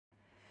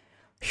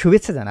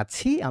শুভেচ্ছা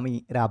জানাচ্ছি। আমি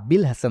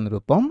রাব্বিল হাসান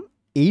রূপম।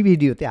 এই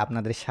ভিডিওতে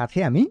আপনাদের সাথে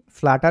আমি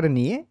ফ্লাটার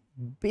নিয়ে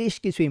বেশ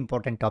কিছু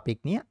ইম্পর্টেন্ট টপিক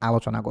নিয়ে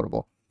আলোচনা করব।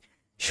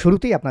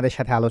 শুরুতেই আপনাদের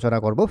সাথে আলোচনা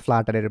করব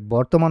ফ্লাটারের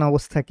বর্তমান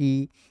অবস্থা কি,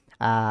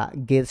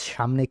 গেস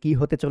সামনে কি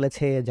হতে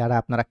চলেছে, যারা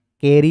আপনারা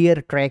ক্যারিয়ার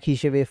ট্র্যাক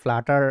হিসেবে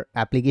ফ্লাটার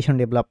অ্যাপ্লিকেশন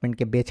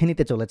ডেভেলপমেন্টকে বেছে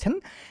নিতে চলেছেন,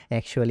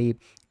 অ্যাকচুয়ালি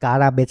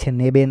কারা বেছে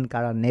নেবেন,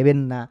 কারা নেবেন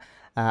না।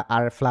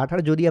 আর ফ্লাটার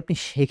যদি আপনি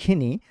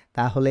শেখেনি,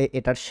 তাহলে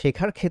এটার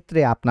শেখার ক্ষেত্রে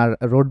আপনার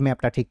রোড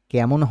ম্যাপটা ঠিক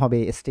কেমন হবে,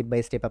 স্টেপ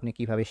বাই স্টেপ আপনি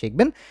কিভাবে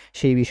শিখবেন,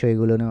 সেই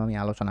বিষয়গুলো নিয়েও আমি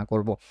আলোচনা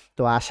করব।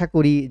 তো আশা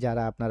করি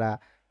যারা আপনারা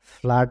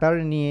ফ্লাটার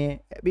নিয়ে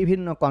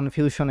বিভিন্ন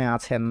কনফিউশনে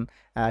আছেন,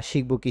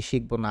 শিখব কি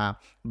শিখব না,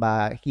 বা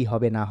কি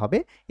হবে না হবে,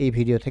 এই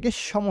ভিডিও থেকে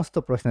সমস্ত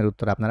প্রশ্নের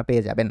উত্তর আপনারা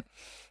পেয়ে যাবেন।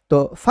 তো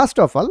ফার্স্ট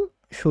অফ অল,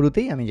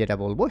 শুরুতেই আমি যেটা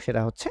বলবো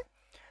সেটা হচ্ছে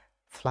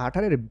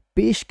ফ্লাটারের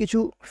বেশ কিছু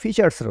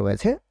ফিচার্স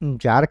রয়েছে,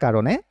 যার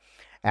কারণে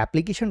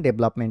অ্যাপ্লিকেশন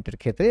ডেভেলপমেন্টের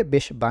ক্ষেত্রে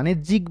বেশ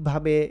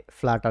বাণিজ্যিকভাবে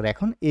ফ্লাটার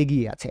এখন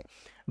এগিয়ে আছে।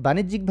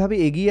 বাণিজ্যিকভাবে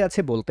এগিয়ে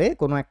আছে বলতে,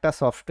 কোনো একটা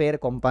সফটওয়্যার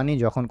কোম্পানি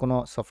যখন কোনো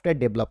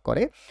সফটওয়্যার ডেভেলপ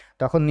করে,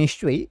 তখন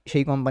নিশ্চয়ই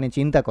সেই কোম্পানি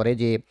চিন্তা করে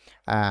যে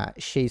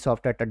সেই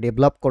সফটওয়্যারটা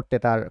ডেভেলপ করতে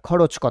তার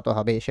খরচ কত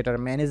হবে, সেটার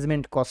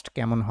ম্যানেজমেন্ট কস্ট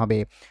কেমন হবে,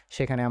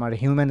 সেখানে আমার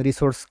হিউম্যান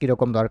রিসোর্স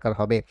কীরকম দরকার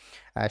হবে,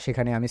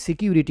 সেখানে আমি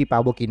সিকিউরিটি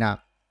পাবো কি না,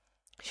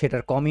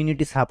 সেটার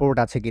কমিউনিটি সাপোর্ট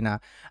আছে কিনা।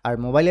 আর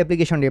মোবাইল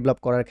অ্যাপ্লিকেশন ডেভেলপ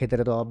করার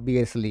ক্ষেত্রে তো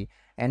অবভিয়াসলি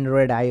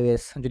অ্যান্ড্রয়েড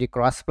আইওএস যদি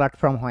ক্রস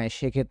প্ল্যাটফর্ম হয়,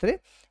 সেক্ষেত্রে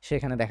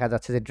সেখানে দেখা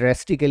যাচ্ছে যে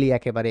ড্রাস্টিক্যালি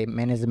একেবারে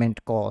ম্যানেজমেন্ট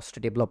কস্ট,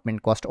 ডেভেলপমেন্ট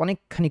কস্ট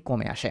অনেকখানি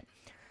কমে আসে।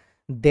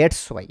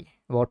 দ্যাটস ওয়াই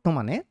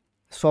বর্তমানে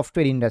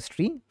সফটওয়্যার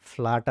ইন্ডাস্ট্রি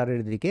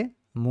ফ্লাটারের দিকে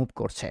মুভ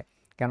করছে।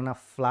 কেননা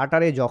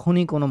ফ্লাটারে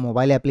যখনই কোনো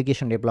মোবাইল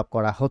অ্যাপ্লিকেশন ডেভেলপ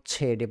করা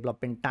হচ্ছে,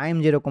 ডেভেলপমেন্ট টাইম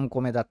যেরকম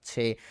কমে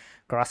যাচ্ছে,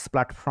 ক্রস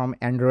প্ল্যাটফর্ম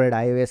অ্যান্ড্রয়েড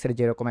আইওএসের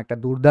যেরকম একটা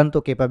দুর্দান্ত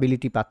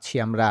ক্যাপাবিলিটি পাচ্ছি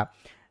আমরা,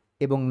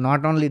 এবং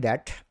নট অনলি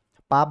দ্যাট,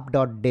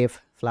 pub.dev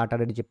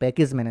ফ্লাটারের যে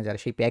প্যাকেজ ম্যানেজার,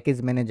 সেই প্যাকেজ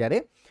ম্যানেজারে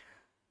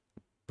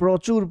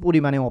প্রচুর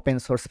পরিমাণে ওপেন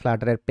সোর্স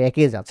ফ্লাটারের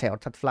প্যাকেজ আছে।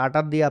 অর্থাৎ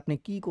ফ্লাটার দিয়ে আপনি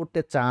কি করতে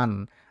চান,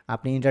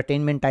 আপনি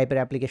এন্টারটেইনমেন্ট টাইপের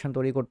অ্যাপ্লিকেশন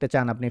তৈরি করতে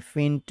চান, আপনি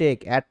ফিনটেক,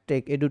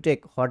 অ্যাডটেক, এডুটেক,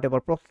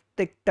 হোয়াটএভার,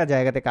 প্রত্যেকটা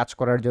জায়গাতে কাজ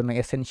করার জন্য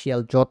এসেনশিয়াল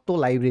যত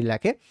লাইব্রেরি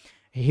লাগে,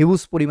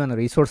 হিউজ পরিমাণ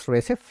রিসোর্স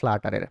রয়েছে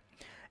ফ্লাটারের।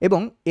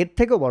 এবং এর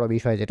থেকেও বড়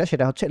বিষয় যেটা,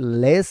 সেটা হচ্ছে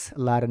লেস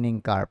লার্নিং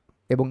কার্ভ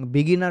এবং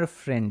বিগিনার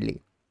ফ্রেন্ডলি।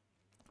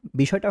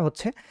 বিষয়টা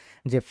হচ্ছে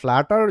যে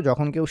ফ্লাটার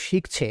যখন কেউ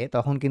শিখছে,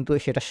 তখন কিন্তু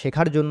সেটা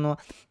শেখার জন্য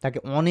তাকে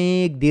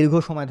অনেক দীর্ঘ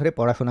সময় ধরে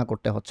পড়াশোনা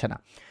করতে হচ্ছে না।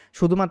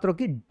 শুধুমাত্র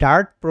কি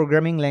ডার্ট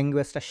প্রোগ্রামিং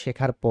ল্যাঙ্গুয়েজটা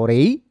শেখার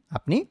পরেই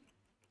আপনি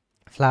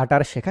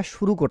ফ্লাটার শেখা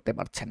শুরু করতে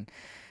পারছেন।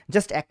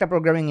 জাস্ট একটা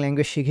প্রোগ্রামিং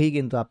ল্যাঙ্গুয়েজ শিখেই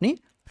কিন্তু আপনি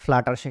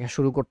ফ্লাটার শেখা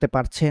শুরু করতে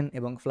পারছেন,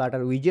 এবং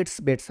ফ্লাটার উইজেটস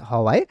বেটস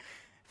হওয়ায়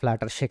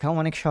ফ্লাটার শেখাও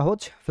অনেক সহজ,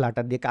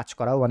 ফ্লাটার দিয়ে কাজ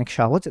করাও অনেক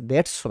সহজ।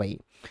 দ্যাটস ওয়াই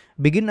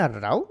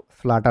বিগিনাররাও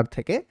ফ্লাটার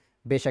থেকে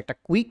বেশ একটা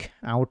কুইক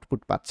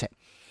আউটপুট পাচ্ছে।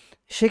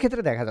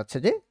 সেক্ষেত্রে দেখা যাচ্ছে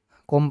যে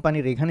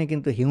কোম্পানির এখানে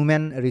কিন্তু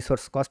হিউম্যান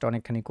রিসোর্স কস্ট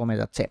অনেকখানি কমে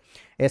যাচ্ছে।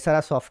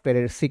 এছাড়া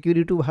সফটওয়্যারের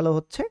সিকিউরিটিও ভালো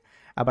হচ্ছে,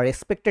 আবার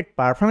এক্সপেক্টেড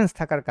পারফরমেন্স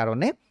থাকার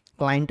কারণে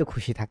ক্লায়েন্টও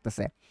খুশি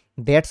থাকতেছে।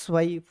 That's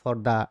why for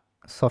the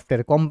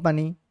software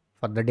company,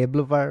 for the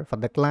developer, for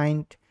the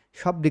client,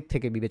 সব দিক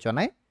থেকে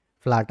বিবেচনায়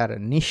ফ্লাটার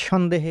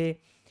নিঃসন্দেহে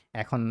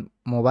এখন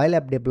মোবাইল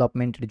অ্যাপ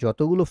ডেভেলপমেন্টের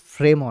যতগুলো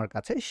ফ্রেমওয়ার্ক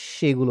আছে,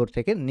 সেগুলোর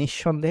থেকে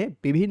নিঃসন্দেহে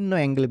বিভিন্ন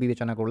অ্যাঙ্গেলে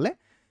বিবেচনা করলে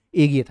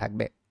এগিয়ে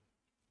থাকবে।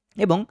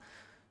 এবং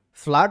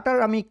ফ্লাটার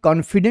আমি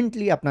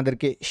কনফিডেন্টলি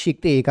আপনাদেরকে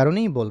শিখতে এই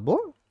কারণেই বলবো,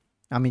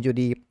 আমি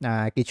যদি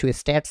কিছু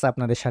স্ট্যাটস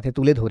আপনাদের সাথে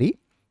তুলে ধরি,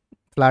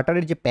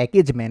 ফ্লাটারের যে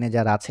প্যাকেজ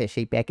ম্যানেজার আছে,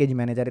 সেই প্যাকেজ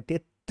ম্যানেজারে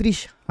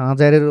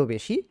 33,000-এরও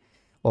বেশি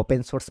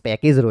ওপেন সোর্স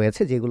প্যাকেজ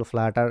রয়েছে, যেগুলো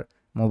ফ্লাটার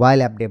মোবাইল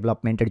অ্যাপ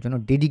ডেভেলপমেন্টের জন্য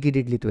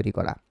ডেডিকেটেডলি তৈরি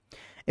করা।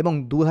 এবং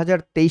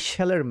 2023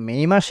 সালের মে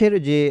মাসের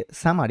যে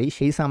সামারি,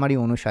 সেই সামারি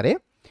অনুসারে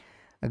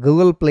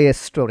গুগল প্লে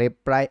স্টোরে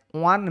প্রায়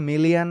 1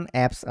 মিলিয়ন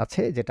অ্যাপস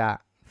আছে, যেটা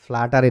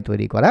ফ্লাটারে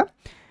তৈরি করা।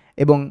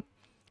 এবং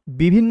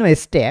বিভিন্ন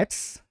স্ট্যাটস,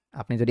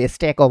 আপনি যদি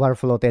স্ট্যাক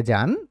ওভারফ্লোতে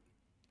যান,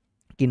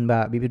 কিংবা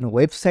বিভিন্ন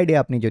ওয়েবসাইটে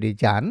আপনি যদি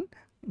যান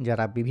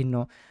যারা বিভিন্ন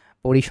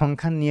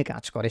পরিসংখ্যান নিয়ে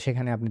কাজ করে,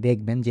 সেখানে আপনি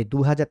দেখবেন যে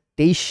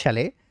 2023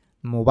 সালে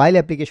মোবাইল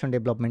অ্যাপ্লিকেশন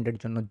ডেভেলপমেন্টের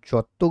জন্য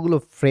যতগুলো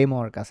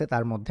ফ্রেমওয়ার্ক আছে,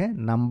 তার মধ্যে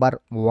নাম্বার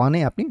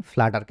 1-এ আপনি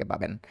ফ্লাটারকে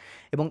পাবেন।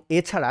 এবং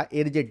এছাড়া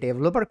এর যে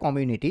ডেভেলপার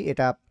কমিউনিটি,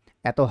 এটা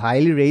এত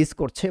হাইলি রেইজ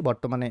করছে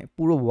বর্তমানে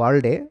পুরো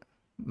ওয়ার্ল্ডে,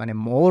 মানে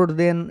মোর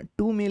দেন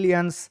 2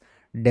 মিলিয়নস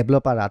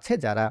ডেভেলপার আছে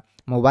যারা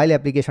মোবাইল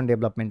অ্যাপ্লিকেশন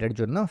ডেভেলপমেন্টের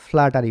জন্য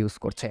ফ্লাটার ইউজ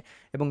করছে।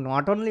 এবং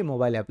নট অনলি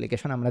মোবাইল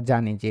অ্যাপ্লিকেশন, আমরা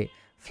জানি যে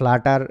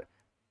ফ্লাটার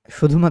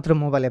শুধুমাত্র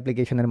মোবাইল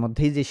অ্যাপ্লিকেশনের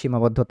মধ্যেই যে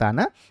সীমাবদ্ধ তা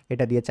না,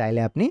 এটা দিয়ে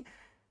চাইলে আপনি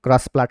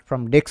ক্রস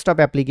প্ল্যাটফর্ম ডেস্কটপ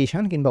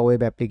অ্যাপ্লিকেশন কিংবা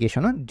ওয়েব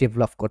অ্যাপ্লিকেশনও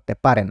ডেভেলপ করতে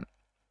পারেন।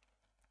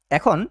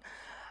 এখন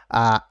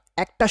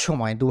একটা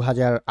সময়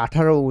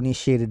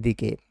 2018-19-এর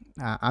দিকে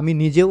আমি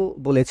নিজেও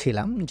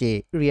বলেছিলাম যে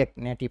রিঅ্যাক্ট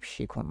নেটিভ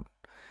শিখুন।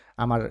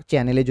 আমার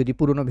চ্যানেলে যদি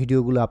পুরনো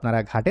ভিডিওগুলো আপনারা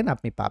ঘাটেন,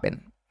 আপনি পাবেন।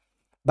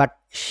 বাট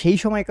সেই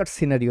সময়কার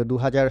সিনারিও,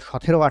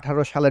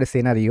 2017-18 সালের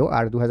সিনারিও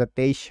আর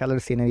 2023 সালের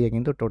সিনারিও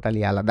কিন্তু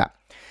টোটালি আলাদা।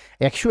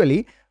 অ্যাকচুয়ালি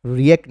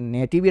রিঅ্যাক্ট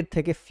নেটিভের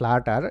থেকে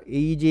ফ্লাটার,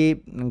 এই যে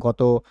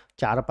গত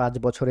 4-5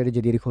 বছরের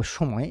যে দীর্ঘ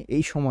সময়,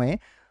 এই সময়ে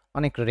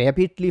অনেক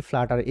র্যাপিডলি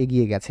ফ্লাটার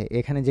এগিয়ে গেছে।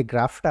 এখানে যে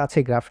গ্রাফটা আছে,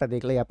 গ্রাফটা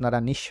দেখলেই আপনারা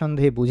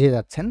নিঃসন্দেহে বুঝে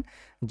যাচ্ছেন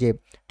যে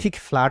ঠিক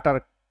ফ্লাটার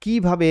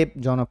কীভাবে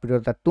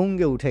জনপ্রিয়তা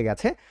তুঙ্গে উঠে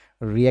গেছে।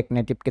 রিঅ্যাক্ট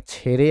নেটিভকে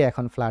ছেড়ে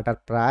এখন ফ্লাটার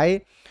প্রায়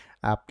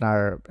আপনার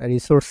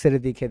রিসোর্সের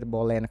দিকে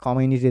বলেন,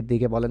 কমিউনিটির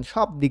দিকে বলেন,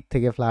 সব দিক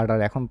থেকে ফ্লাটার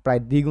এখন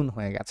প্রায় দ্বিগুণ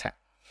হয়ে গেছে।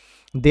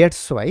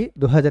 দ্যাটস ওয়াই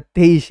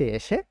 2023-এ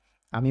এসে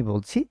আমি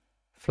বলছি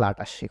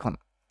ফ্লাটার শিখুন।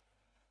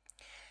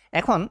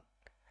 এখন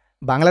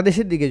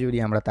বাংলাদেশের দিকে যদি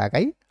আমরা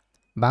তাকাই,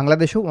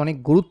 বাংলাদেশেও অনেক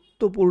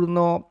গুরুত্বপূর্ণ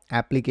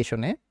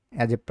অ্যাপ্লিকেশনে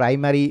অ্যাজ এ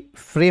প্রাইমারি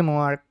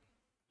ফ্রেমওয়ার্ক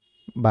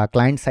বা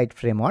ক্লায়েন্ট সাইড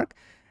ফ্রেমওয়ার্ক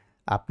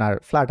আপনার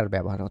ফ্লাটার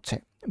ব্যবহার হচ্ছে।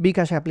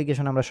 বিকাশ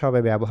অ্যাপ্লিকেশন আমরা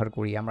সবাই ব্যবহার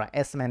করি, আমরা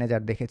এস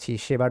ম্যানেজার দেখেছি,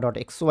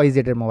 সেবা.xyz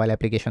এর মোবাইল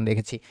অ্যাপ্লিকেশন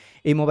দেখেছি।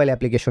 এই মোবাইল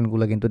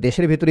অ্যাপ্লিকেশনগুলো কিন্তু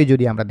দেশের ভেতরেই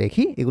যদি আমরা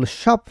দেখি, এগুলো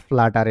সব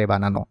ফ্লাটারে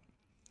বানানো।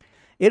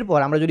 এরপর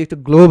আমরা যদি একটু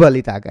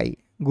গ্লোবালি তাকাই,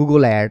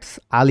 গুগল অ্যাডস,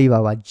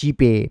 আলিবাবা,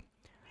 জিপে,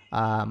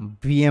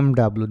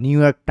 BMW, নিউ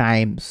ইয়র্ক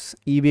টাইমস,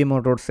 ইবে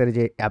মোটরসের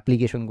যে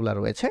অ্যাপ্লিকেশনগুলো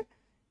রয়েছে,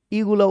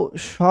 এগুলো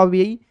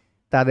সবই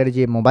তাদের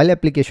যে মোবাইল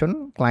অ্যাপ্লিকেশন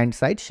ক্লায়েন্ট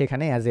সাইট,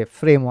 সেখানে অ্যাজ এ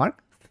ফ্রেমওয়ার্ক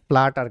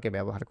ফ্লাটারকে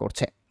ব্যবহার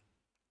করছে।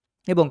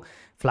 এবং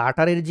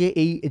ফ্লাটারের যে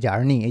এই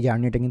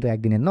জার্নিটা কিন্তু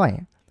একদিনের নয়।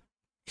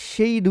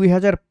 সেই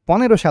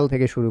 2015 সাল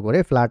থেকে শুরু করে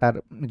ফ্লাটার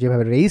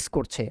যেভাবে রেইজ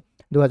করছে,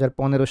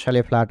 2015 সালে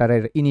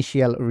ফ্লাটারের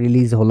ইনিশিয়াল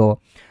রিলিজ হলো,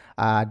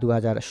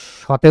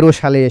 2017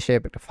 সালে এসে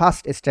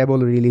ফার্স্ট স্টেবল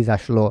রিলিজ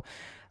আসলো,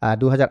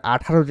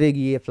 2018-তে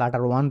গিয়ে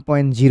ফ্লাটার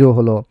 1.0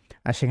 হলো,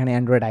 আর সেখানে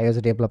অ্যান্ড্রয়েড iOS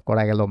ডেভেলপ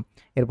করা গেল।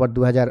 এরপর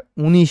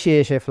 2019-এ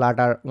এসে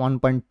ফ্লাটার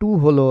 1.2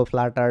 হলো,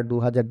 ফ্লাটার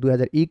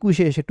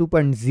 2021-এ এসে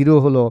 2.0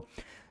 হলো।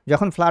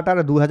 যখন ফ্লাটার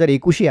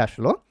 2021-এ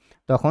আসলো,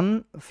 তখন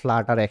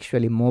ফ্লাটার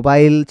অ্যাকচুয়ালি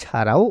মোবাইল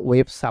ছাড়াও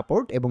ওয়েব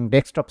সাপোর্ট এবং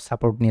ডেস্কটপ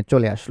সাপোর্ট নিয়ে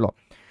চলে আসলো।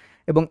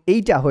 এবং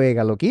এইটা হয়ে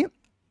গেল কি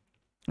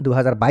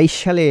 2022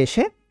 সালে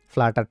এসে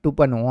ফ্লাটার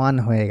 2.1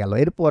 হয়ে গেল।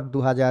 এরপর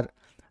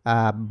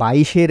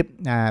 2022-এর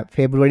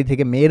ফেব্রুয়ারি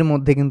থেকে মের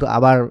মধ্যে কিন্তু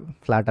আবার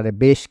ফ্লাটারে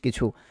বেশ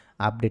কিছু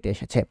আপডেট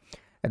এসেছে।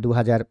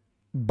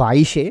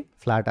 2022-এ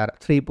ফ্লাটার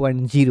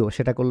 3.0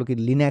 সেটা করলো কি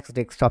লিনাক্স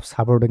ডেস্কটপ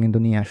সাপোর্টও কিন্তু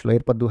নিয়ে আসলো।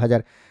 এরপর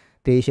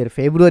 2023-এর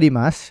ফেব্রুয়ারি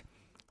মাস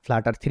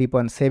ফ্লাটার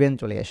 3.7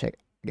 চলে এসে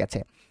গেছে।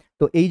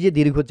 তো এই যে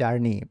দীর্ঘ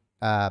জার্নি,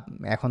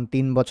 এখন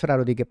 3 বছর আর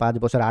ওদিকে 5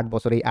 বছর, 8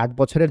 বছর, এই 8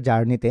 বছরের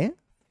জার্নিতে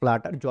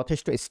ফ্লাটার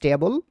যথেষ্ট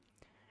স্টেবল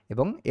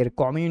এবং এর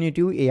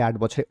কমিউনিটিও এই 8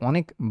 বছরে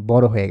অনেক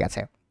বড় হয়ে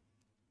গেছে।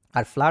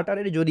 আর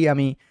ফ্লাটারের যদি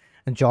আমি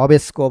জব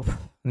স্কোপ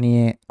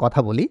নিয়ে কথা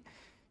বলি,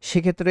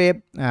 সেক্ষেত্রে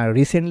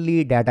রিসেন্টলি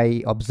ড্যাটাই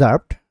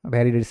অবজার্ভড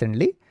ভেরি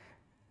রিসেন্টলি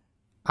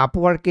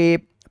আপওয়ার্কে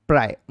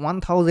প্রায়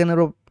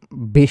 1000-এরও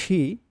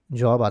বেশি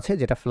জব আছে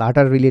যেটা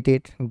ফ্লাটার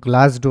রিলেটেড।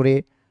 গ্লাসডোরে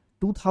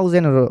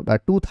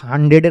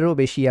 200-এরও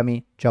বেশি আমি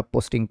জব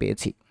পোস্টিং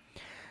পেয়েছি।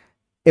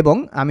 এবং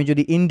আমি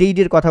যদি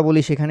ইনডিডের কথা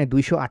বলি, সেখানে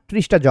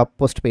 238টা জব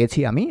পোস্ট পেয়েছি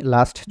আমি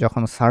লাস্ট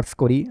যখন সার্চ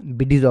করি।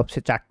 বিডি জবসে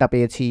 4টা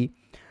পেয়েছি,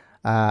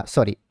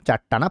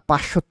 4টা না,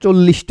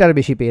 540টার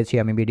বেশি পেয়েছি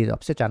আমি বিডি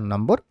জবসে 4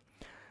 নম্বর।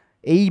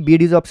 এই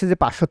বিডি জবসে যে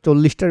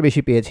 540টার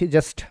বেশি পেয়েছি,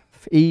 জাস্ট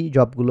এই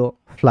জবগুলো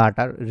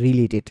ফ্লাটার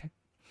রিলেটেড।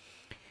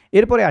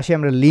 এরপরে আসি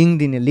আমরা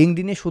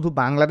লিঙ্কডিনে শুধু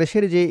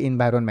বাংলাদেশের যে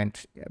এনভায়রনমেন্ট,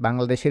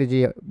 বাংলাদেশের যে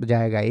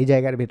জায়গা, এই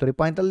জায়গার ভেতরে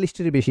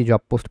 45টির বেশি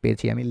জব পোস্ট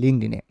পেয়েছি আমি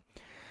লিঙ্কডিনে।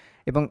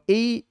 এবং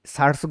এই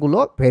সার্চগুলো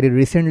ভেরি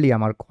রিসেন্টলি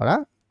আমার করা,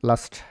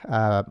 লাস্ট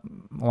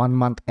 1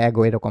 মান্থ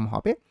অ্যাগো এরকম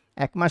হবে।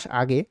 1 মাস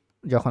আগে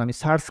যখন আমি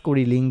সার্চ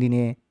করি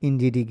লিঙ্কডিনে,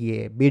 ইনডিডে গিয়ে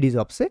বিডি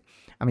জবসে,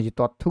 আমি যে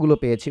তথ্যগুলো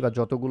পেয়েছি বা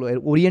যতগুলো এর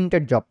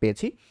ওরিয়েন্টেড জব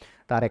পেয়েছি,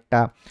 তার একটা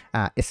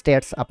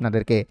স্ট্যাটস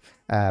আপনাদেরকে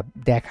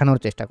দেখানোর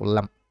চেষ্টা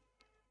করলাম।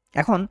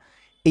 এখন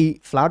এই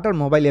ফ্লাটার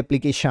মোবাইল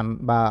অ্যাপ্লিকেশন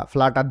বা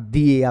ফ্লাটার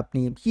দিয়ে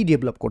আপনি কি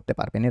ডেভেলপ করতে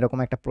পারবেন, এরকম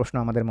একটা প্রশ্ন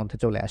আমাদের মধ্যে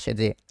চলে আসে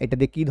যে এটা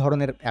দিয়ে কী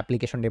ধরনের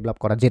অ্যাপ্লিকেশন ডেভেলপ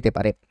করা যেতে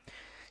পারে।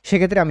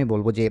 সেক্ষেত্রে আমি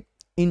বলবো যে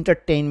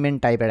এন্টারটেইনমেন্ট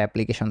টাইপের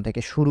অ্যাপ্লিকেশন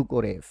থেকে শুরু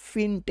করে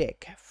fintech,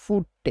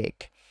 FoodTech,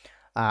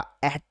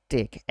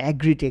 adtech,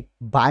 agritech,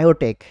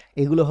 biotech,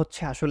 এগুলো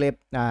হচ্ছে আসলে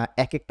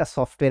এক একটা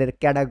সফটওয়্যারের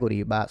ক্যাটাগরি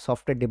বা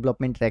সফটওয়্যার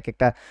ডেভেলপমেন্টের এক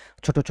একটা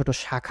ছোট ছোট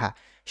শাখা।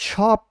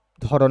 সব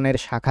ধরনের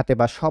শাখাতে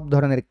বা সব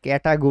ধরনের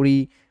ক্যাটাগরি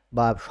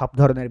বা সব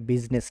ধরনের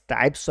বিজনেস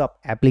টাইপস অফ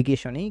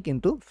অ্যাপ্লিকেশনেই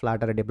কিন্তু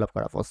ফ্লাটারে ডেভেলপ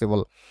করা পসিবল।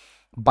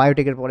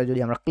 বায়োটেকের পরে যদি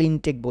আমরা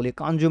ক্লিনটেক বলি,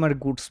 কনজিউমার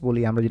গুডস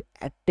বলি, আমরা যদি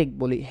অ্যাডটেক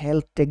বলি,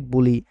 হেলথ টেক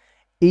বলি,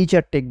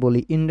 এইচআর টেক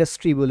বলি,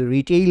 ইন্ডাস্ট্রি বলি,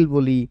 রিটেইল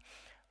বলি,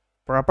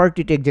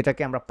 প্রপার্টি টেক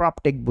যেটাকে আমরা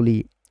প্রপটেক বলি,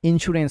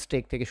 ইন্স্যুরেন্স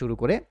টেক থেকে শুরু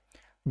করে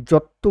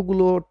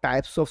যতগুলো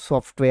types of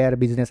software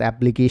business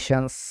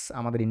applications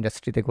আমাদের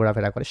ইন্ডাস্ট্রিতে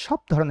ঘোরাফেরা করে, সব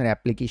ধরনের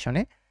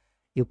অ্যাপ্লিকেশনে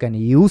you can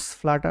use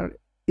Flutter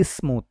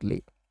smoothly.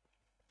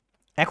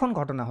 এখন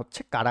ঘটনা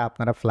হচ্ছে কারা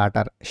আপনারা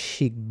ফ্লাটার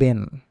শিখবেন।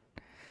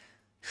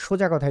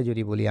 সোজা কথায়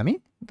যদি বলি আমি,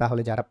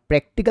 তাহলে যারা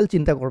প্র্যাকটিক্যাল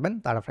চিন্তা করবেন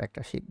তারা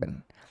ফ্লাটার শিখবেন।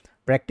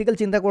 প্র্যাকটিক্যাল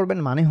চিন্তা করবেন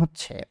মানে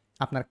হচ্ছে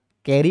আপনার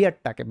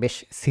ক্যারিয়ারটাকে বেশ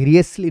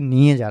সিরিয়াসলি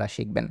নিয়ে যারা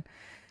শিখবেন।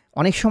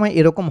 অনেক সময়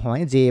এরকম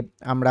হয় যে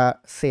আমরা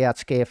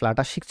আজকে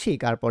ফ্লাটার শিখছি,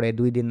 তারপরে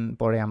 2 দিন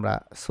পরে আমরা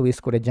সুইচ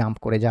করে জাম্প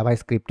করে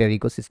জাভাস্ক্রিপ্টের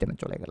ইকোসিস্টেমে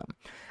চলে গেলাম।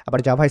 আবার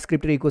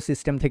জাভাস্ক্রিপ্টের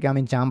ইকোসিস্টেম থেকে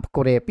আমি জাম্প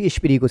করে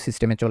পিএইচপির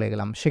ইকোসিস্টেমে চলে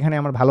গেলাম, সেখানে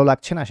আমার ভালো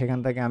লাগছে না, সেখান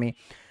থেকে আমি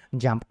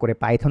জাম্প করে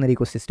পাইথনের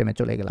ইকোসিস্টেমে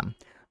চলে গেলাম।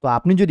 তো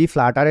আপনি যদি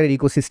ফ্লাটারের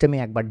ইকোসিস্টেমে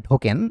একবার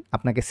ঢোকেন,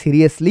 আপনাকে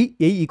সিরিয়াসলি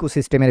এই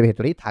ইকোসিস্টেমের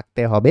ভেতরেই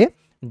থাকতে হবে,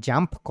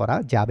 জাম্প করা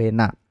যাবে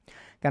না।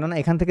 কেননা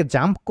এখান থেকে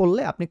জাম্প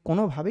করলে আপনি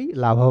কোনোভাবেই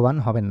লাভবান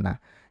হবেন না।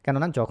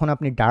 কেননা যখন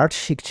আপনি ডার্ট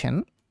শিখছেন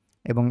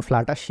এবং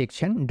ফ্লাটার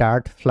শিখছেন,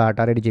 ডার্ট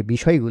ফ্লাটারের যে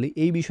বিষয়গুলি,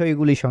 এই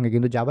বিষয়গুলির সঙ্গে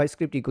কিন্তু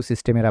জাভাস্ক্রিপ্ট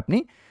ইকোসিস্টেমের আপনি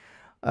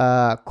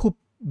খুব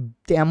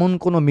তেমন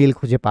কোনো মিল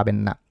খুঁজে পাবেন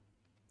না।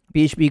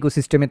 পিএইচপি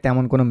ইকোসিস্টেমে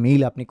তেমন কোনো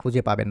মিল আপনি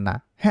খুঁজে পাবেন না।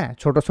 হ্যাঁ,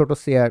 ছোট ছোট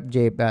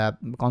যে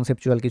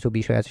কনসেপচুয়াল কিছু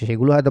বিষয় আছে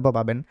সেগুলো হয়তো বা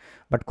পাবেন,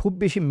 বাট খুব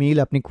বেশি মিল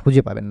আপনি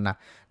খুঁজে পাবেন না।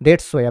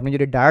 দ্যাটস ওয়াই আপনি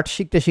যদি ডার্ট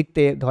শিখতে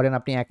শিখতে ধরেন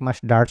আপনি 1 মাস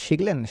ডার্ট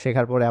শিখলেন,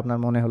 শেখার পরে আপনার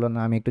মনে হলো না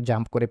আমি একটু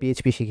জাম্প করে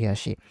পিএইচপি শিখে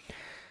আসি,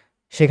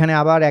 সেখানে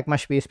আবার 1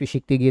 মাস পিএইচপি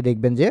শিখতে গিয়ে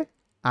দেখবেন যে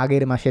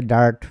আগের মাসে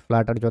ডার্ট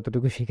ফ্লাটার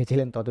যতটুকু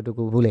শিখেছিলেন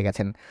ততটুকু ভুলে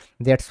গেছেন।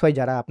 দ্যাটস ওয়াই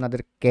যারা আপনাদের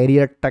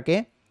ক্যারিয়ারটাকে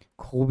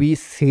খুবই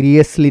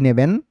সিরিয়াসলি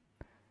নেবেন,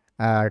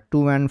 টু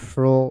অ্যান্ড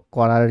ফ্রো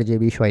করার যে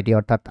বিষয়টি,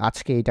 অর্থাৎ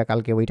আজকে এইটা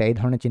কালকে ওইটা, এই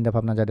ধরনের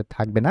চিন্তাভাবনা যাদের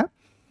থাকবে না,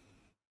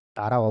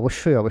 তারা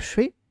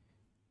অবশ্যই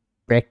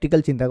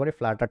প্র্যাকটিক্যাল চিন্তা করে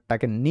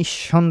ফ্লাটারটাকে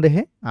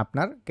নিঃসন্দেহে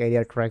আপনার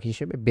ক্যারিয়ার ট্র্যাক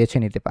হিসেবে বেছে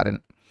নিতে পারেন।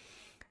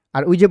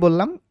 আর ওই যে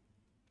বললাম,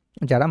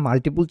 যারা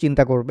মাল্টিপল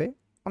চিন্তা করবে,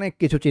 অনেক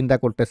কিছু চিন্তা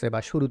করতেছে, বা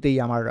শুরুতেই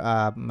আমার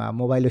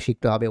মোবাইলও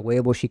শিখতে হবে,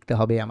 ওয়েবও শিখতে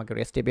হবে, আমাকে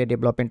রেস্ট এপিআই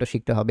ডেভেলপমেন্টও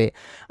শিখতে হবে,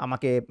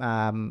 আমাকে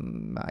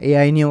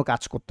এআই নিয়েও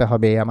কাজ করতে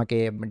হবে, আমাকে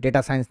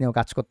ডেটা সায়েন্স নিয়েও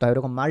কাজ করতে হবে,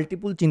 এরকম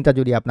মাল্টিপল চিন্তা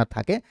যদি আপনার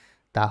থাকে,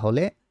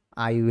 তাহলে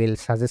I will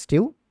suggest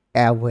you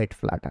avoid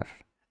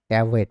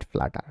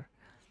Flutter.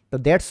 তো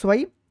দ্যাটস ওয়াই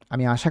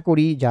আমি আশা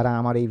করি যারা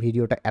আমার এই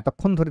ভিডিওটা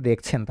এতক্ষণ ধরে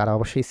দেখছেন তারা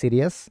অবশ্যই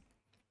সিরিয়াস,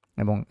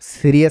 এবং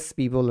সিরিয়াস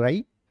পিপলরাই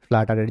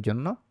ফ্লাটারের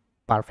জন্য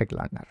পারফেক্ট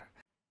লার্নার।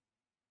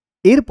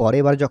 এরপর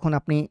এবার যখন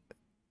আপনি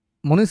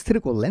মনস্থির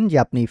করলেন যে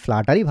আপনি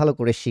ফ্লাটারই ভালো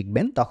করে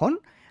শিখবেন, তখন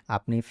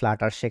আপনি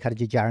ফ্লাটার শেখার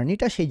যে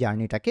জার্নিটা, সেই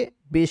জার্নিটাকে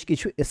বেশ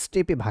কিছু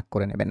স্টেপে ভাগ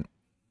করে নেবেন।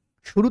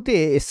 শুরুতে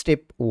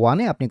স্টেপ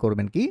 1-এ আপনি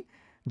করবেন কি,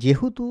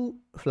 যেহেতু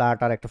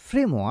ফ্লাটার একটা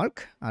ফ্রেমওয়ার্ক,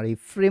 আর এই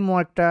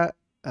ফ্রেমওয়ার্কটা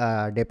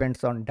depends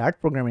on dirt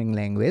programming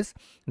language,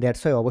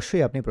 that's why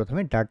অবশ্যই আপনি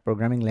প্রথমে ডার্ট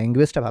প্রোগ্রামিং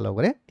ল্যাঙ্গুয়েজটা ভালো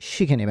করে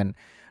শিখে নেবেন।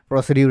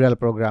 Procedural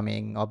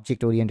programming,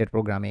 object oriented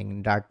programming,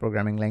 dirt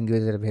programming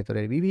ল্যাঙ্গুয়েজের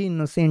ভেতরের বিভিন্ন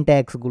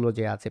সিনট্যাক্সগুলো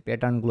যে আছে,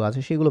 প্যাটার্নগুলো আছে,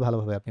 সেগুলো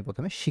ভালোভাবে আপনি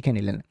প্রথমে শিখে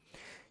নিলেন।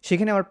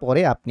 শিখে নেওয়ার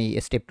পরে আপনি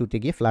স্টেপ 2-তে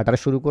গিয়ে ফ্লাটার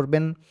শুরু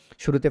করবেন।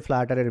 শুরুতে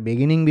ফ্লাটারের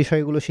বিগিনিং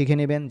বিষয়গুলো শিখে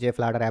নেবেন, যে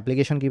ফ্লাটার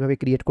অ্যাপ্লিকেশন কীভাবে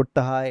ক্রিয়েট করতে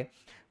হয়,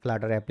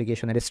 ফ্লাটার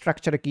অ্যাপ্লিকেশনের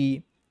স্ট্রাকচার কী,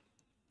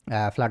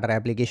 ফ্লাটার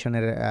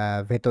অ্যাপ্লিকেশনের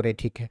ভেতরে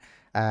ঠিক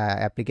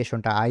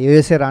অ্যাপ্লিকেশনটা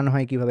আইওএসে রান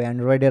হয় কীভাবে,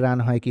 অ্যান্ড্রয়েডে রান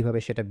হয় কীভাবে,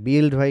 সেটা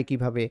বিল্ড হয়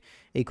কীভাবে,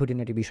 এই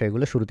খুঁটিনাটি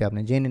বিষয়গুলো শুরুতে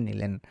আপনি জেনে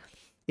নিলেন।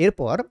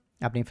 এরপর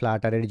আপনি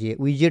ফ্লাটারের যে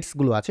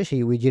উইজেটসগুলো আছে,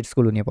 সেই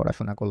উইজেটসগুলো নিয়ে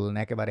পড়াশোনা করলেন,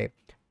 একেবারে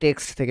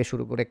টেক্সট থেকে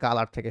শুরু করে,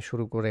 কালার থেকে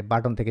শুরু করে,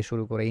 বাটন থেকে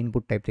শুরু করে,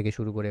 ইনপুট টাইপ থেকে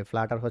শুরু করে।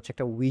 ফ্লাটার হচ্ছে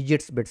একটা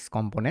widgets based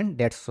component,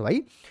 that's why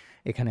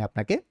এখানে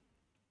আপনাকে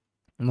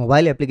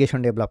মোবাইল অ্যাপ্লিকেশন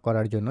ডেভেলপ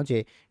করার জন্য যে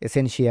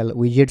এসেনশিয়াল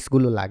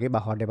উইজেটসগুলো লাগে, বা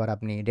হোয়াটএভার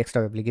আপনি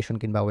ডেস্কটপ অ্যাপ্লিকেশন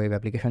কিংবা ওয়েব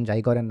অ্যাপ্লিকেশন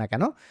যাই করেন না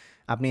কেন,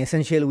 আপনি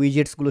এসেনশিয়াল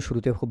উইজেটসগুলো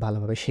শুরুতে খুব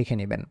ভালোভাবে শিখে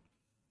নেবেন।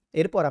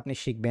 এরপর আপনি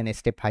শিখবেন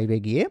স্টেপ 5-এ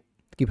গিয়ে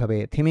কীভাবে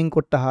থিমিং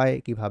করতে হয়,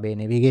 কীভাবে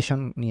নেভিগেশন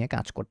নিয়ে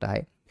কাজ করতে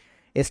হয়।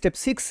 স্টেপ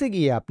 6-এ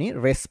গিয়ে আপনি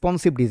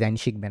রেসপন্সিভ ডিজাইন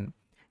শিখবেন।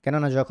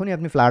 কেননা যখনই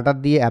আপনি ফ্লাটার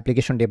দিয়ে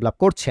অ্যাপ্লিকেশন ডেভেলপ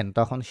করছেন,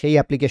 তখন সেই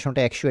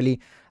অ্যাপ্লিকেশনটা অ্যাকচুয়ালি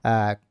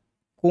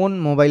কোন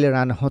মোবাইলে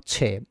রান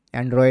হচ্ছে,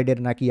 অ্যান্ড্রয়েডের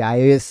নাকি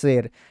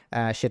আইওএসের,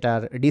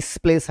 সেটার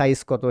ডিসপ্লে সাইজ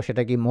কত,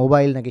 সেটা কি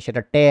মোবাইল নাকি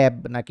সেটা ট্যাব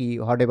নাকি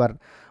হোয়াটএভার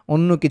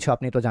অন্য কিছু,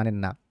 আপনি তো জানেন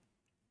না।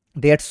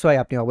 দ্যাটস ওয়াই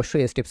আপনি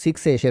অবশ্যই স্টেপ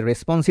 6-এ এসে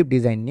রেসপন্সিভ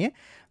ডিজাইন নিয়ে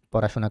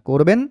পড়াশোনা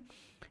করবেন।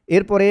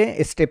 এরপরে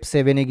স্টেপ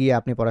 7-এ গিয়ে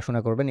আপনি পড়াশোনা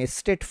করবেন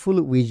স্টেটফুল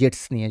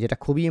উইজেটস নিয়ে, যেটা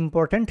খুবই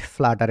ইম্পর্ট্যান্ট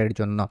ফ্লাটারের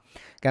জন্য।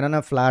 কেননা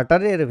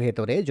ফ্লাটারের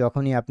ভেতরে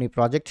যখনই আপনি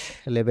প্রজেক্ট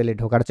লেভেলে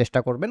ঢোকার চেষ্টা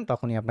করবেন,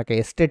 তখনই আপনাকে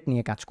স্টেট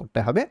নিয়ে কাজ করতে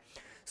হবে।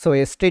 সো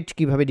স্টেট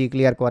কীভাবে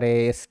ডিক্লেয়ার করে,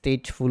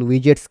 স্টেটফুল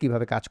উইজেটস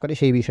কীভাবে কাজ করে,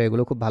 সেই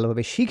বিষয়গুলো খুব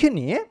ভালোভাবে শিখে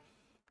নিয়ে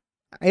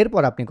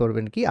এরপর আপনি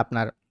করবেন কি,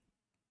 আপনার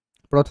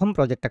প্রথম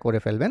প্রজেক্টটা করে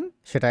ফেলবেন।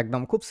 সেটা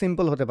একদম খুব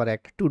সিম্পল হতে পারে,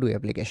 একটা টু ডু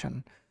অ্যাপ্লিকেশন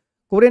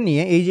করে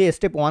নিয়ে এই যে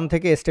স্টেপ 1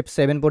 থেকে স্টেপ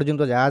 7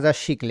 পর্যন্ত যা যা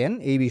শিখলেন,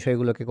 এই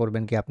বিষয়গুলোকে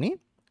করবেন কি, আপনি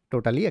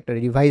টোটালি একটা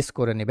রিভাইজ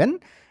করে নেবেন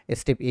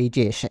স্টেপ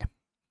 8-এ এসে।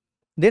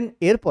 দেন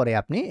এরপরে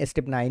আপনি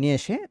স্টেপ 9-এ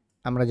এসে,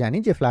 আমরা জানি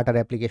যে ফ্লাটার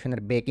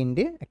অ্যাপ্লিকেশনের ব্যাক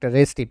এন্ডে একটা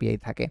রেস্ট এপিআই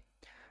থাকে।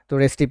 তো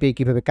রেস্ট এপিআই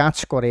কীভাবে কাজ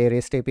করে,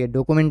 রেস্ট এপিআই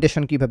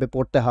ডকুমেন্টেশন কীভাবে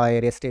পড়তে হয়,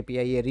 রেস্ট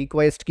এপিআই এর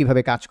রিকোয়েস্ট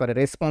কীভাবে কাজ করে,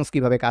 রেসপন্স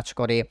কীভাবে কাজ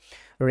করে,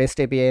 রেস্ট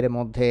এপিআই এর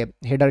মধ্যে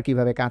হেডার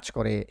কীভাবে কাজ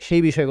করে,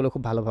 সেই বিষয়গুলো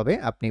খুব ভালোভাবে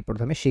আপনি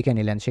প্রথমে শিখে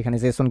নিলেন। সেখানে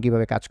জেসন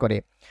কীভাবে কাজ করে,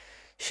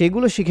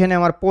 সেগুলো শিখে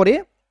নেওয়ার পরে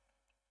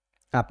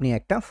আপনি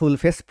একটা ফুল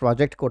ফেস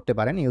প্রজেক্ট করতে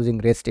পারেন ইউজিং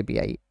রেস্ট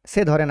এপিআই।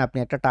 সে ধরেন আপনি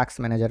একটা টাস্ক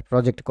ম্যানেজার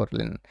প্রজেক্ট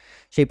করলেন,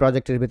 সেই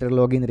প্রজেক্টের ভিতরে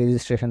লগ ইন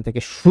রেজিস্ট্রেশন থেকে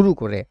শুরু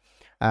করে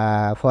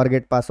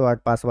ফরগেট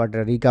পাসওয়ার্ড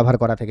রিকভার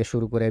করা থেকে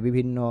শুরু করে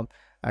বিভিন্ন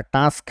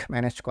টাস্ক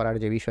ম্যানেজ করার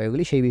যে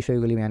বিষয়গুলি, সেই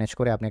বিষয়গুলি ম্যানেজ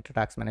করে আপনি একটা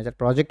টাস্ক ম্যানেজার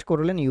প্রজেক্ট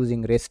করলেন ইউজিং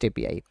রেস্ট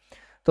এপিআই।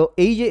 তো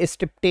এই যে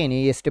স্টেপ 10,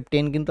 এই স্টেপ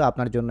 10 কিন্তু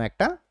আপনার জন্য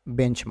একটা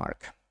বেঞ্চমার্ক।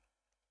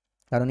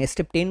 কারণ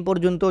স্টেপ 10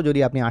 পর্যন্ত যদি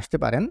আপনি আসতে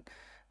পারেন,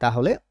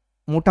 তাহলে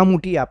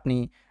মোটামুটি আপনি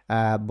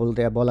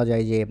বলা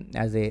যায় যে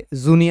as a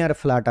junior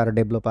Flutter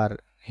developer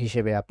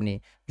হিসেবে আপনি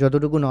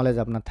যতটুকু নলেজ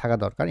আপনার থাকা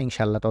দরকার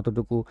ইনশাআল্লাহ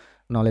ততটুকু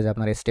নলেজ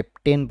আপনার স্টেপ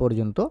 10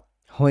 পর্যন্ত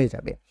হয়ে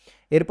যাবে।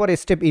 এরপর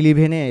স্টেপ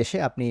 11 এ এসে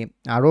আপনি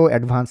আরও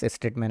অ্যাডভান্স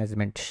স্টেট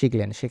ম্যানেজমেন্ট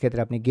শিখলেন। সেক্ষেত্রে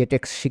আপনি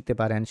গেটেক্স শিখতে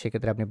পারেন,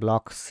 সেক্ষেত্রে আপনি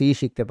ব্লক সি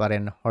শিখতে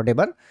পারেন,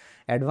 হোয়াটএভার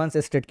অ্যাডভান্স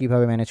স্টেট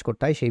কীভাবে ম্যানেজ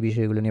করতে হয় সেই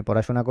বিষয়গুলো নিয়ে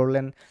পড়াশোনা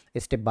করলেন।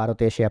 স্টেপ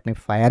 12তে এসে আপনি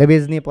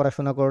ফায়ারবেজ নিয়ে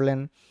পড়াশোনা করলেন।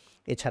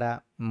 এছাড়া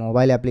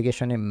মোবাইল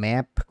অ্যাপ্লিকেশনে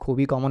ম্যাপ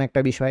খুবই কমন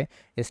একটা বিষয়।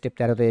 স্টেপ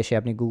 13তে এসে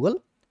আপনি গুগল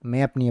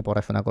ম্যাপ নিয়ে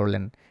পড়াশোনা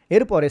করলেন।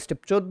 এরপর স্টেপ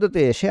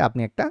 14তে এসে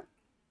আপনি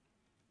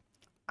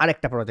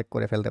আরেকটা প্রজেক্ট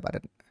করে ফেলতে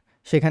পারেন।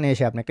 সেখানে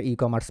এসে আপনি একটা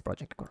ই-কমার্স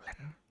প্রজেক্ট করলেন।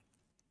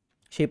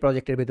 সেই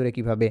প্রজেক্টের ভেতরে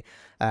কীভাবে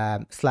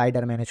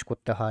স্লাইডার ম্যানেজ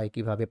করতে হয়,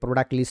 কীভাবে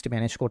প্রোডাক্ট লিস্ট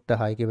ম্যানেজ করতে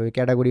হয়, কীভাবে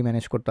ক্যাটাগরি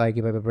ম্যানেজ করতে হয়,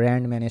 কীভাবে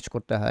ব্র্যান্ড ম্যানেজ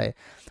করতে হয়,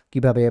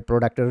 কীভাবে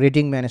প্রোডাক্টের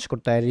রেটিং ম্যানেজ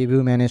করতে হয়,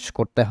 রিভিউ ম্যানেজ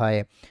করতে হয়,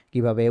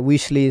 কীভাবে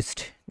wish list,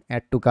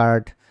 add to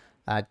cart,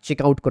 check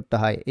out করতে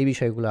হয়, এই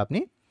বিষয়গুলো আপনি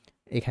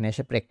এখানে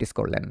এসে প্র্যাকটিস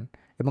করলেন।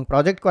 এবং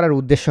প্রজেক্ট করার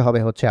উদ্দেশ্য হবে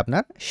হচ্ছে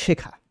আপনার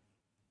শেখা।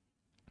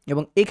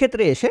 এবং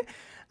এক্ষেত্রে এসে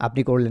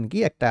আপনি করলেন কি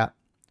একটা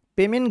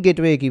পেমেন্ট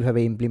গেটওয়ে কীভাবে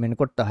ইমপ্লিমেন্ট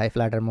করতে হয়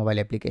ফ্লাটার মোবাইল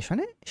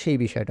অ্যাপ্লিকেশনে সেই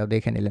বিষয়টাও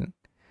দেখে নিলেন।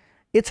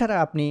 এছাড়া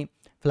আপনি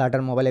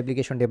ফ্লাটার মোবাইল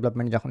অ্যাপ্লিকেশন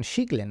ডেভেলপমেন্ট যখন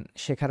শিখলেন,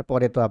 শেখার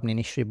পরে তো আপনি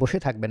নিশ্চয়ই বসে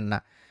থাকবেন না।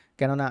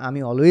 কেননা আমি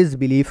অলওয়েজ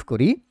বিলিভ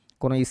করি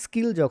কোনো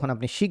স্কিল যখন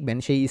আপনি শিখবেন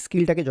সেই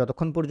স্কিলটাকে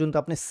যতক্ষণ পর্যন্ত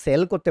আপনি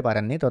সেল করতে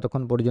পারেননি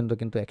ততক্ষণ পর্যন্ত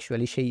কিন্তু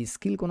অ্যাকচুয়ালি সেই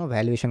স্কিল কোনো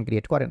ভ্যালুয়েশন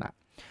ক্রিয়েট করে না।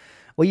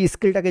 ওই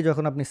স্কিলটাকে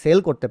যখন আপনি সেল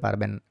করতে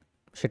পারবেন,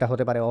 সেটা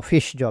হতে পারে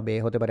অফিস জবে,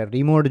 হতে পারে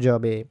রিমোট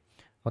জবে,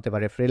 হতে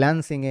পারে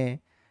ফ্রিল্যান্সিংয়ে,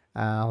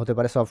 হতে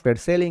পারে সফটওয়্যার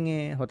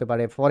সেলিংয়ে, হতে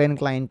পারে ফরেন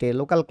ক্লায়েন্টে,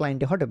 লোকাল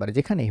ক্লায়েন্টে, হতে পারে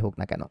যেখানেই হোক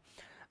না কেন,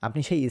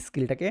 আপনি সেই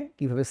স্কিলটাকে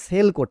কীভাবে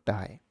সেল করতে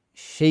হয়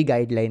সেই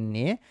গাইডলাইন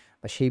নিয়ে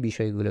বা সেই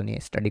বিষয়গুলো নিয়ে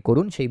স্টাডি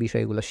করুন, সেই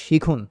বিষয়গুলো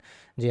শিখুন।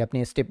 যে আপনি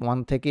স্টেপ 1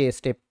 থেকে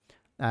স্টেপ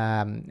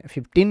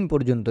 15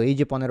 পর্যন্ত এই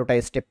যে 15টা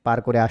স্টেপ পার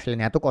করে আসলেন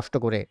এত কষ্ট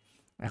করে,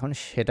 এখন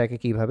সেটাকে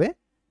কীভাবে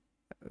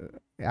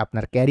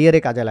আপনার ক্যারিয়ারে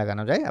কাজে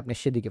লাগানো যায় আপনি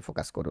সেদিকে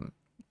ফোকাস করুন।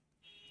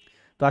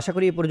 তো আশা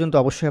করি এ পর্যন্ত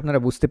অবশ্যই আপনারা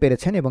বুঝতে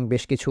পেরেছেন এবং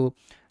বেশ কিছু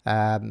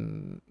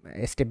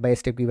স্টেপ বাই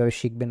স্টেপ কীভাবে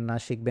শিখবেন না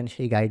শিখবেন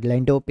সেই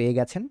গাইডলাইনটাও পেয়ে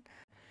গেছেন।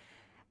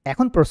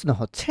 এখন প্রশ্ন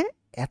হচ্ছে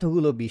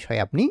এতগুলো বিষয়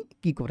আপনি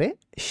কি করে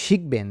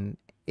শিখবেন?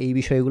 এই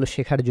বিষয়গুলো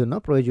শেখার জন্য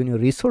প্রয়োজনীয়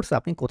রিসোর্স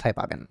আপনি কোথায়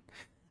পাবেন?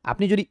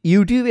 আপনি যদি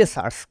ইউটিউবে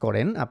সার্চ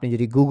করেন, আপনি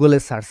যদি গুগলে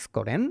সার্চ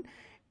করেন,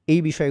 এই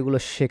বিষয়গুলো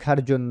শেখার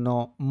জন্য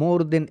মোর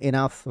দেন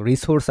এনাফ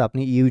রিসোর্স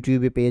আপনি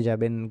ইউটিউবে পেয়ে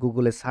যাবেন।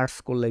 গুগলে সার্চ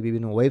করলে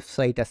বিভিন্ন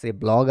ওয়েবসাইট আছে,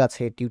 ব্লগ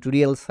আছে,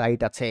 টিউটোরিয়াল সাইট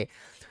আছে,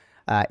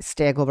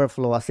 স্ট্যাক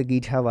ওভারফ্লো আছে,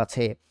 গিটহাব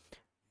আছে।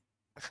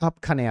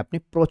 সবখানে আপনি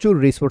প্রচুর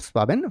রিসোর্স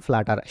পাবেন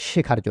ফ্লাটার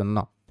শেখার জন্য।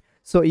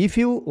 So if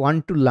you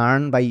want to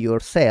learn by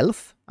your self,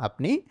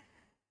 আপনি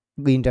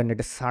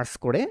ইন্টারনেটে সার্চ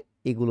করে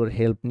এগুলোর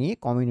হেল্প নিয়ে,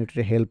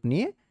 কমিউনিটির হেল্প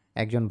নিয়ে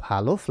একজন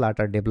ভালো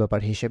ফ্লাটার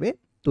ডেভেলপার হিসেবে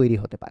তৈরি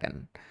হতে পারেন।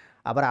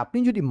 আবার আপনি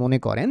যদি মনে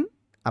করেন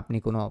আপনি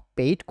কোনো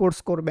পেইড কোর্স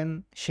করবেন,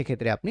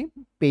 সেক্ষেত্রে আপনি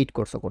পেইড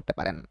কোর্সও করতে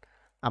পারেন।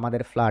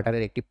 আমাদের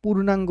ফ্লাটারের একটি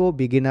পূর্ণাঙ্গ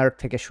বিগিনার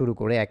থেকে শুরু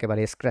করে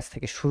একেবারে স্ক্র্যাচ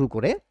থেকে শুরু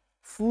করে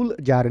ফুল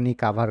জার্নি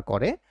কাভার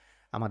করে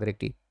আমাদের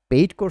একটি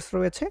পেইড কোর্স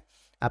রয়েছে।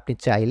 আপনি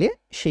চাইলে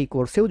সেই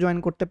কোর্সেও জয়েন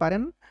করতে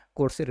পারেন।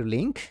 কোর্সের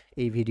লিঙ্ক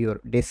এই ভিডিওর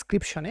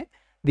ডেসক্রিপশনে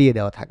দিয়ে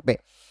দেওয়া থাকবে।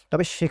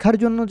 তবে শেখার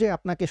জন্য যে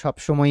আপনাকে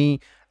সবসময়ই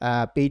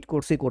পেইড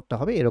কোর্সই করতে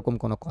হবে এরকম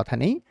কোনো কথা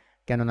নেই।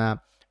 কেননা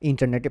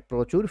ইন্টারনেটে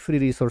প্রচুর ফ্রি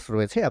রিসোর্স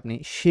রয়েছে, আপনি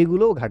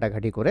সেগুলোও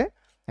ঘাটাঘাটি করে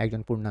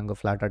একজন পূর্ণাঙ্গ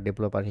ফ্লাটার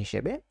ডেভেলপার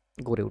হিসেবে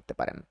গড়ে উঠতে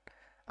পারেন।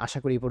 আশা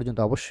করি এই পর্যন্ত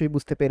অবশ্যই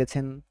বুঝতে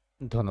পেরেছেন।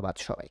 ধন্যবাদ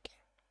সবাইকে।